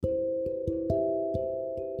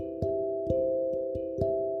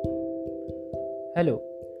Hello,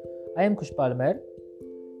 I am Kushpal Mer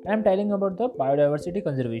and I am telling about the biodiversity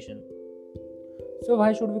conservation. So,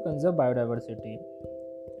 why should we conserve biodiversity?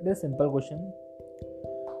 It is a simple question.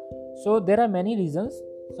 So, there are many reasons,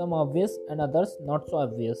 some obvious and others not so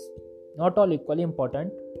obvious. Not all equally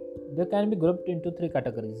important. They can be grouped into three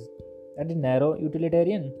categories, that is, narrow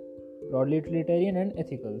utilitarian, broadly utilitarian, and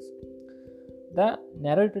ethicals. The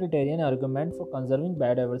narrow utilitarian argument for conserving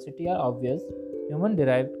biodiversity are obvious. Human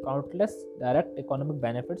derived countless direct economic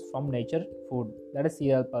benefits from nature food, that is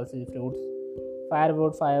cereal, pulses, fruits,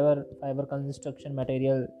 firewood, fiber construction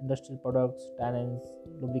material, industrial products, tannins,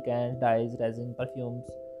 lubricants, dyes, resin, perfumes,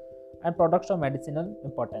 and products of medicinal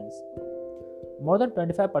importance. More than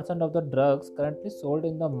 25% of the drugs currently sold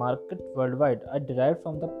in the market worldwide are derived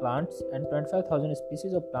from the plants, and 25,000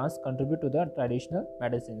 species of plants contribute to the traditional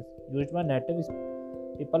medicines used by native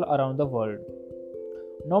people around the world.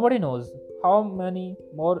 Nobody knows how many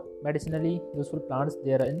more medicinally useful plants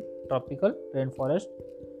there are in tropical rainforest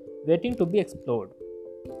waiting to be explored.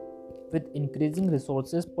 With increasing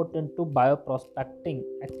resources put into bioprospecting,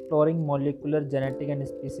 exploring molecular, genetic, and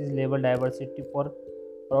species level diversity for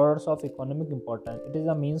products of economic importance, it is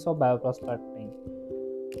a means of bioprospecting.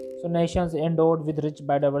 So, nations endowed with rich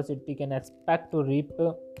biodiversity can expect to reap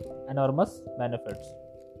enormous benefits.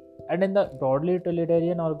 And in the broadly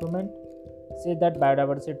utilitarian argument, say that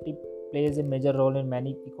biodiversity plays a major role in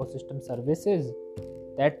many ecosystem services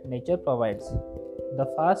that nature provides. The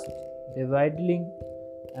fast dividing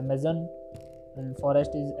Amazon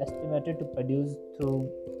forest is estimated to produce through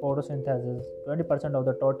photosynthesis 20% of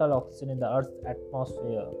the total oxygen in the Earth's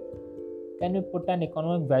atmosphere. Can we put an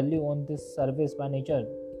economic value on this service by nature?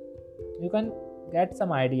 You can get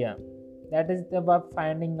some idea. That is about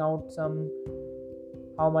finding out some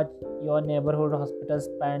how much your neighborhood hospital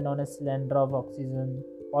spend on a cylinder of oxygen.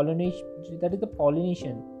 Pollination, that is the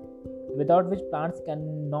pollination, without which plants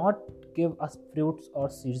cannot give us fruits or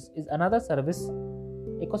seeds, is another service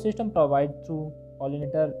ecosystem provide through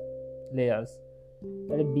pollinator layers,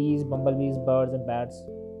 that is bees, bumblebees, birds, and bats.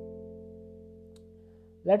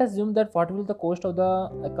 Let us assume that what will the cost of the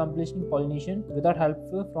accomplishing pollination without help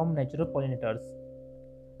from natural pollinators?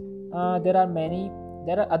 There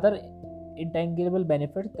are other intangible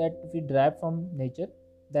benefits that we derive from nature.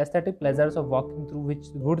 The aesthetic pleasures of walking through which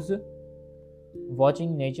woods,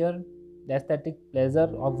 watching nature, the aesthetic pleasure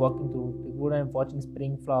of walking through the wood and watching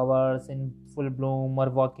spring flowers in full bloom, or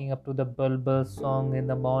walking up to the bulbous song in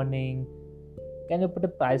the morning. Can you put a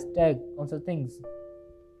price tag on such things?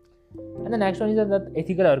 And the next one is the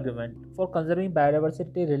ethical argument for conserving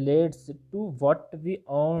biodiversity relates to what we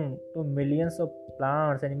own to millions of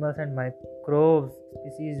plants, animals, and microbes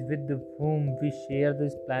species with whom we share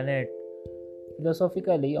this planet.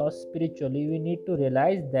 Philosophically or spiritually, we need to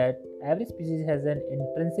realize that every species has an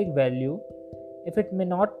intrinsic value, if it may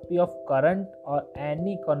not be of current or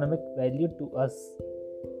any economic value to us.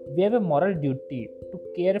 We have a moral duty to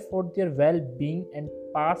care for their well being and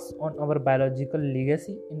pass on our biological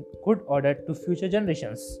legacy in good order to future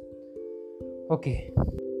generations. Okay.